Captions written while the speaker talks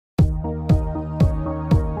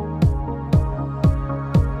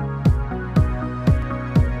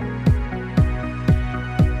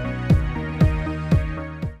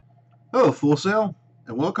Full Sail,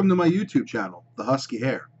 and welcome to my YouTube channel, the Husky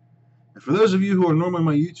Hare. And for those of you who are normally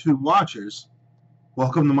my YouTube watchers,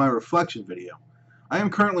 welcome to my reflection video. I am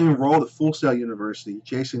currently enrolled at Full Sail University,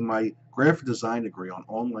 chasing my graphic design degree on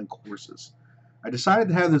online courses. I decided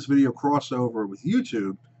to have this video cross over with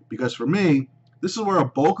YouTube because for me, this is where a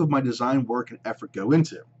bulk of my design work and effort go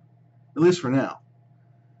into, at least for now.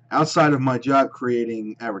 Outside of my job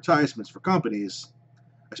creating advertisements for companies,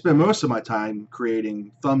 I spend most of my time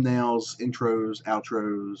creating thumbnails, intros,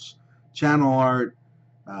 outros, channel art,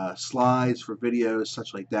 slides for videos,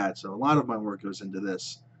 such like that. So a lot of my work goes into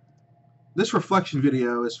this. This reflection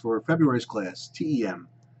video is for February's class, TEM,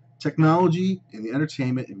 Technology in the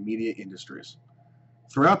Entertainment and Media Industries.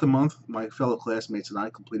 Throughout the month, my fellow classmates and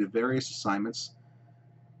I completed various assignments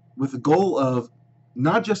with the goal of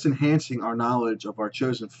not just enhancing our knowledge of our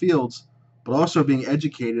chosen fields, but also being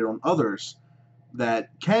educated on others that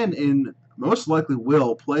can and most likely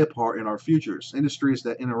will play a part in our futures, industries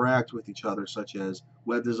that interact with each other, such as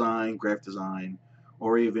web design, graphic design,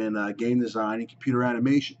 or even game design and computer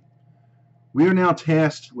animation. We are now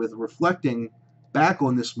tasked with reflecting back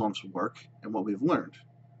on this month's work and what we've learned.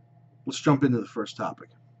 Let's jump into the first topic.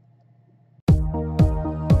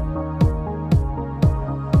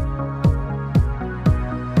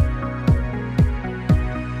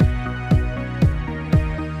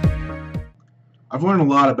 I've learned a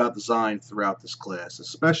lot about design throughout this class,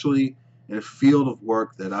 especially in a field of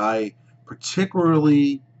work that I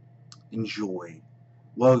particularly enjoy,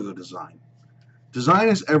 logo design. Design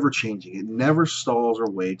is ever-changing. It never stalls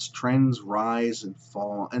or waits. Trends rise and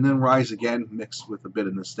fall, and then rise again, mixed with a bit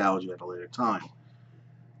of nostalgia at a later time.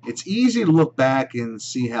 It's easy to look back and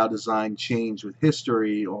see how design changed with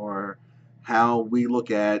history or how we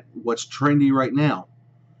look at what's trendy right now.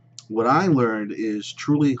 What I learned is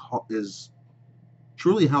truly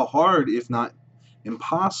how hard, if not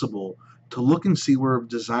impossible, to look and see where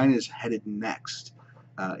design is headed next.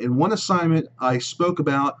 In one assignment, I spoke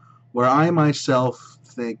about where I myself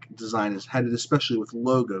think design is headed, especially with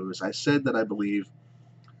logos. I said that I believe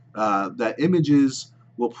that images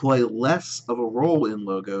will play less of a role in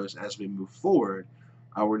logos as we move forward.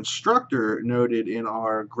 Our instructor noted in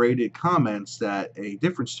our graded comments that a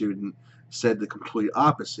different student said the complete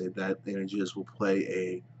opposite, that images will play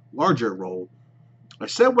a larger role. I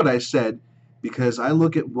said what I said because I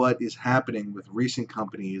look at what is happening with recent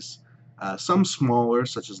companies, some smaller,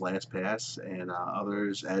 such as LastPass, and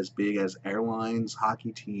others as big as airlines,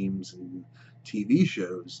 hockey teams, and TV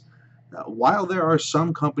shows. While there are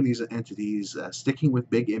some companies and entities sticking with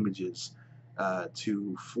big images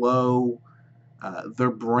to flow their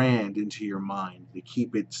brand into your mind, to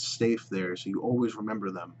keep it safe there so you always remember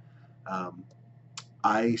them,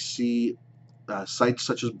 I see sites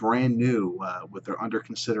such as Brand New with their under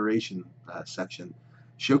consideration section,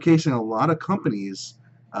 showcasing a lot of companies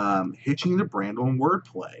hitching their brand on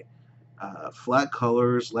wordplay, flat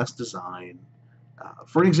colors, less design.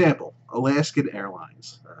 For an example, Alaska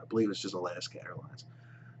Airlines, I believe it's just Alaska Airlines.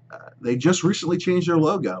 They just recently changed their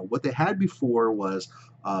logo. What they had before was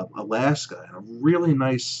Alaska and a really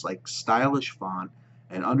nice, like, stylish font,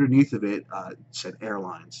 and underneath of it said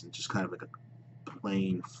Airlines, and just kind of like a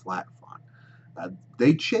plain flat font.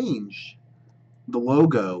 They changed the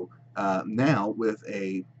logo now with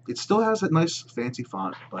it still has that nice fancy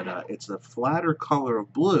font, but it's a flatter color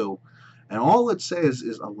of blue, and all it says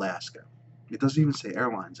is Alaska. It doesn't even say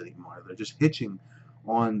Airlines anymore. They're just hitching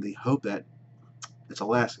on the hope that it's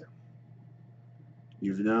Alaska.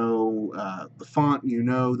 You know the font, you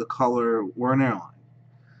know the color, we're an airline.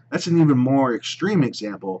 That's an even more extreme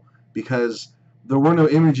example because there were no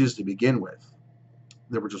images to begin with.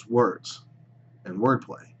 There were just words and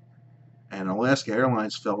wordplay. And Alaska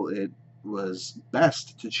Airlines felt it was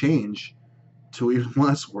best to change to even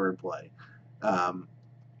less wordplay.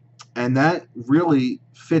 And that really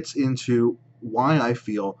fits into why I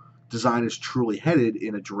feel design is truly headed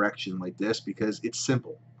in a direction like this, because it's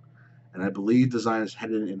simple. And I believe design is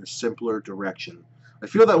headed in a simpler direction. I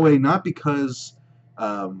feel that way not because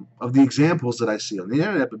of the examples that I see on the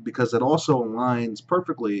internet, but because it also aligns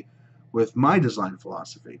perfectly with my design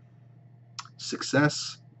philosophy.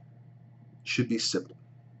 Success should be simple.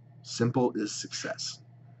 Simple is success.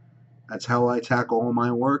 That's how I tackle all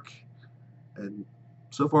my work, and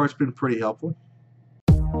so far it's been pretty helpful.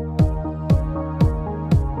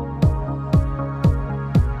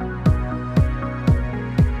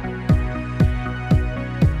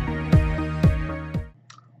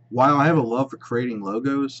 While I have a love for creating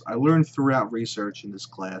logos, I learned throughout research in this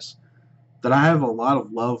class that I have a lot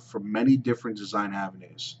of love for many different design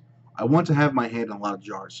avenues. I want to have my hand in a lot of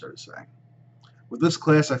jars, so to say. With this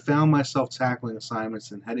class, I found myself tackling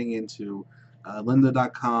assignments and heading into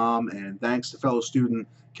lynda.com, and thanks to fellow student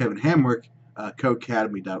Kevin Hamrick,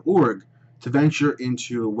 codecademy.org, to venture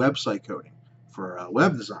into website coding for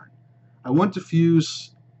web design. I want to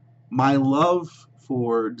fuse my love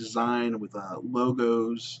for design with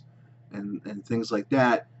logos and things like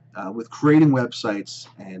that with creating websites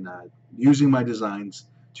and using my designs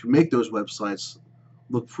to make those websites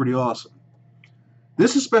look pretty awesome.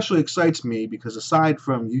 This especially excites me because aside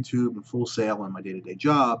from YouTube and Full Sail and my day-to-day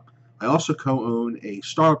job, I also co-own a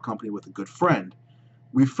startup company with a good friend.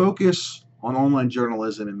 We focus on online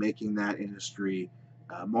journalism and making that industry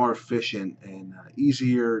more efficient and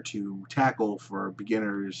easier to tackle for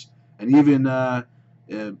beginners and even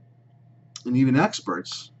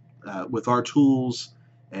experts with our tools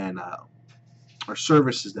and our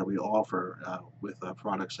services that we offer with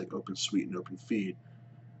products like OpenSuite and OpenFeed.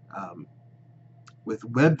 Um, with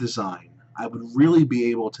web design, I would really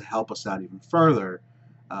be able to help us out even further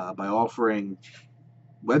by offering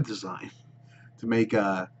web design to make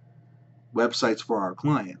websites for our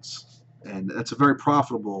clients, and that's a very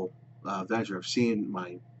profitable venture. I've seen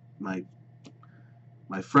my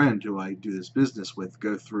friend who I do this business with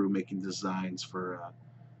go through making designs for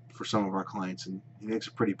some of our clients, and he makes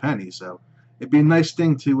a pretty penny. So it'd be a nice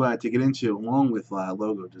thing to get into along with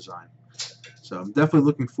logo design. So I'm definitely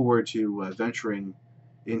looking forward to venturing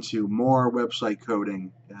into more website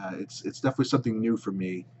coding. It's definitely something new for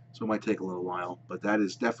me, so it might take a little while, but that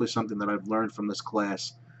is definitely something that I've learned from this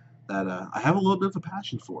class that I have a little bit of a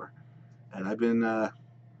passion for, and I've been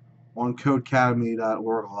on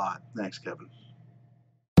codecademy.org a lot. Thanks, Kevin.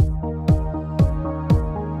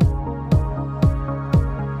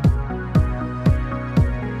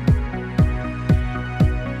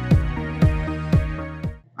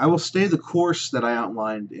 I will stay the course that I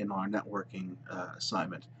outlined in our networking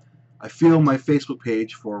assignment. I feel my Facebook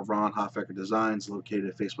page for Ron Hofecker Designs, located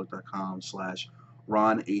at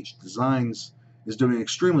facebook.com/RonHDesigns, is doing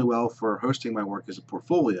extremely well for hosting my work as a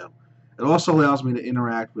portfolio. It also allows me to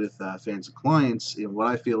interact with fans and clients in what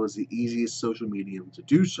I feel is the easiest social medium to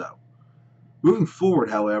do so. Moving forward,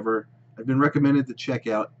 however, I've been recommended to check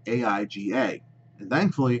out AIGA, and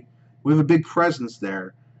thankfully, we have a big presence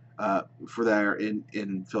there for there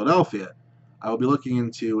in Philadelphia. I will be looking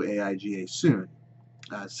into AIGA soon.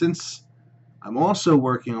 Since I'm also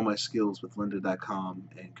working on my skills with lynda.com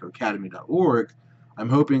and codecademy.org, I'm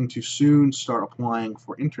hoping to soon start applying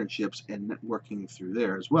for internships and networking through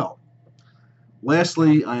there as well.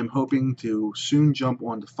 Lastly, I am hoping to soon jump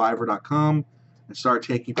onto Fiverr.com and start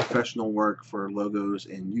taking professional work for logos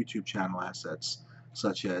and YouTube channel assets,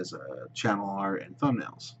 such as channel art and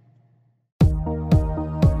thumbnails.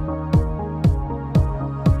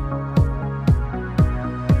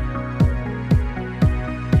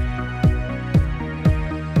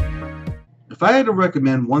 If I had to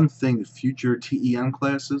recommend one thing to future TEM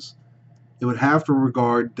classes, it would have to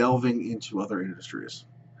regard delving into other industries.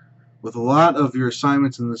 With a lot of your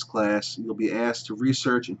assignments in this class, you'll be asked to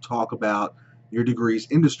research and talk about your degree's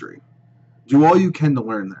industry. Do all you can to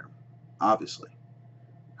learn there, obviously.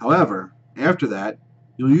 However, after that,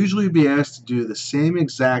 you'll usually be asked to do the same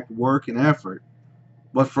exact work and effort,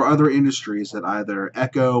 but for other industries that either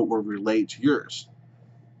echo or relate to yours.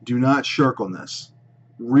 Do not shirk on this.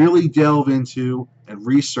 Really delve into and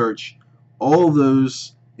research all of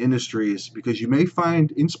those industries because you may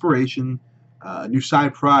find inspiration, a new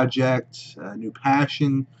side project, a new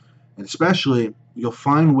passion, and especially you'll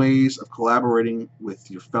find ways of collaborating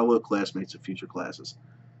with your fellow classmates of future classes.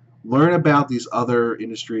 Learn about these other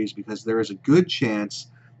industries because there is a good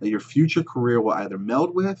chance that your future career will either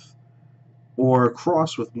meld with or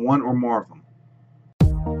cross with one or more of them.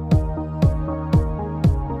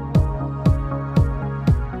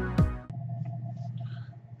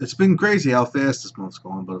 It's been crazy how fast this month's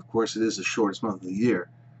going, but of course it is the shortest month of the year.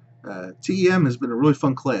 TEM has been a really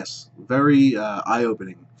fun class, very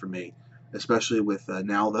eye-opening for me, especially with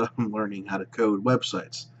now that I'm learning how to code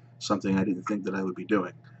websites, something I didn't think that I would be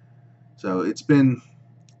doing. So it's been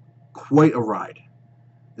quite a ride.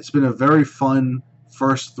 It's been a very fun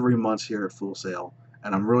first 3 months here at Full Sail,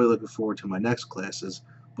 and I'm really looking forward to my next classes,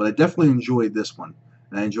 but I definitely enjoyed this one,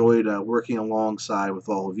 and I enjoyed working alongside with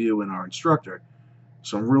all of you and our instructor.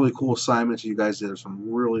 Some really cool assignments. You guys did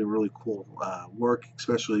some really cool work,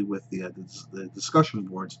 especially with the discussion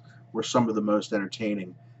boards were some of the most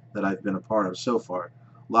entertaining that I've been a part of so far.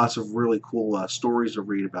 Lots of really cool stories to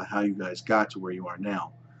read about how you guys got to where you are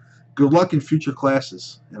now. Good luck in future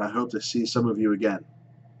classes, and I hope to see some of you again.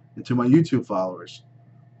 And to my YouTube followers,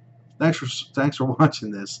 thanks for watching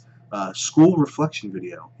this school reflection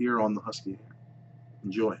video here on the Husky Hare.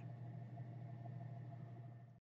 Enjoy.